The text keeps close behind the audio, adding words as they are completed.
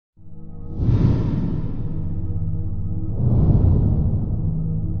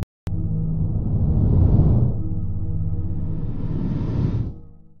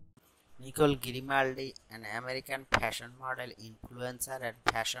Nicole Grimaldi, an American fashion model, influencer, and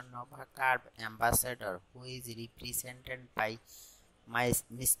Fashion Nova Curve ambassador, who is represented by My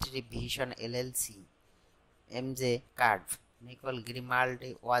Mystery Vision LLC, MJ Curve. Nicole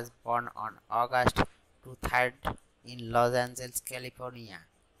Grimaldi was born on August 3rd in Los Angeles, California.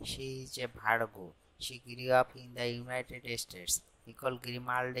 She is a Virgo. She grew up in the United States. Nicole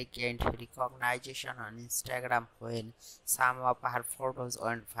Grimaldi gained recognition on Instagram when some of her photos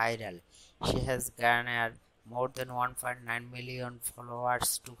went viral. She has garnered more than 1.9 million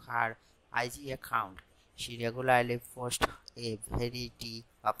followers to her IG account. She regularly posts a variety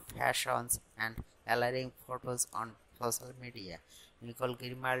of fashions and alluring photos on social media. Nicole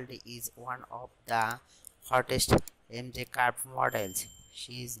Grimaldi is one of the hottest MJ curve models.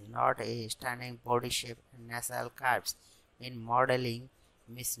 She is not a stunning body shape and nasal curves. In modeling,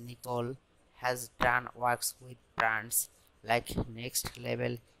 Miss Nicole has done works with brands like Next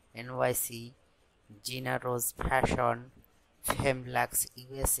Level NYC, Gina Rose Fashion, Femlux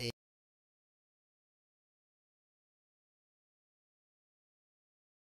USA,